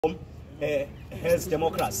has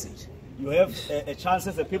democracy. You have a chance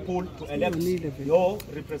as a people to elect your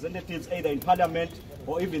representatives either in parliament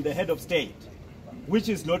or even the head of state, which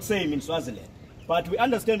is not same in Swaziland. But we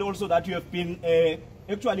understand also that you have been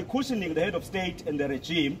actually cushioning the head of state and the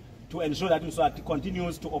regime to ensure that Mswati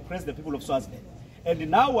continues to oppress the people of Swaziland. And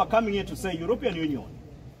now we're coming here to say, European Union,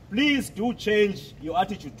 please do change your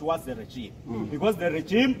attitude towards the regime. Because the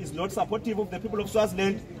regime is not supportive of the people of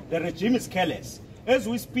Swaziland. The regime is careless. As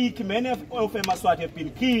we speak, many of Mswati have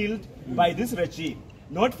been killed by this regime.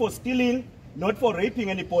 Not for stealing, not for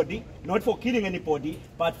raping anybody, not for killing anybody,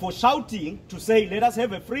 but for shouting to say, let us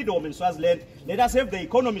have a freedom in Swaziland, let us have the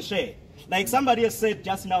economy share. Like somebody has said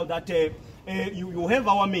just now that you have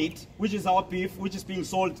our meat, which is our beef, which is being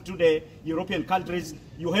sold to the European countries.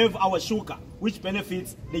 You have our sugar, which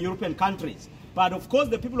benefits the European countries. But of course,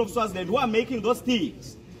 the people of Swaziland who are making those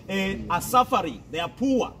things are suffering. They are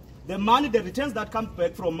poor. The money, the returns that come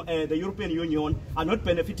back from the European Union are not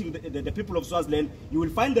benefiting the people of Swaziland. You will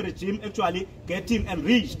find the regime actually getting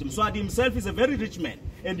enriched. Mswati himself is a very rich man.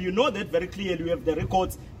 And you know that very clearly. We have the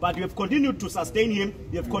records. But we have continued to sustain him.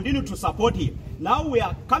 We have continued to support him. Now we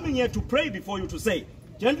are coming here to pray before you to say,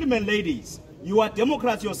 gentlemen, ladies, you are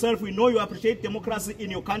Democrats yourself. We know you appreciate democracy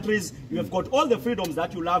in your countries. You have got all the freedoms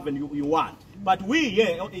that you love and you want. But we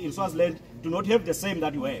here in Swaziland do not have the same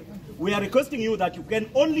that you have. We are requesting you that you can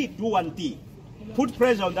only do one thing. Put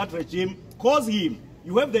pressure on that regime, cause him.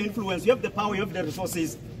 You have the influence, you have the power, you have the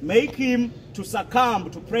resources. Make him to succumb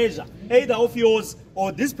to pressure, either of yours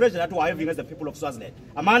or this pressure that we are having as the people of Swaziland.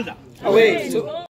 Amanda. Away.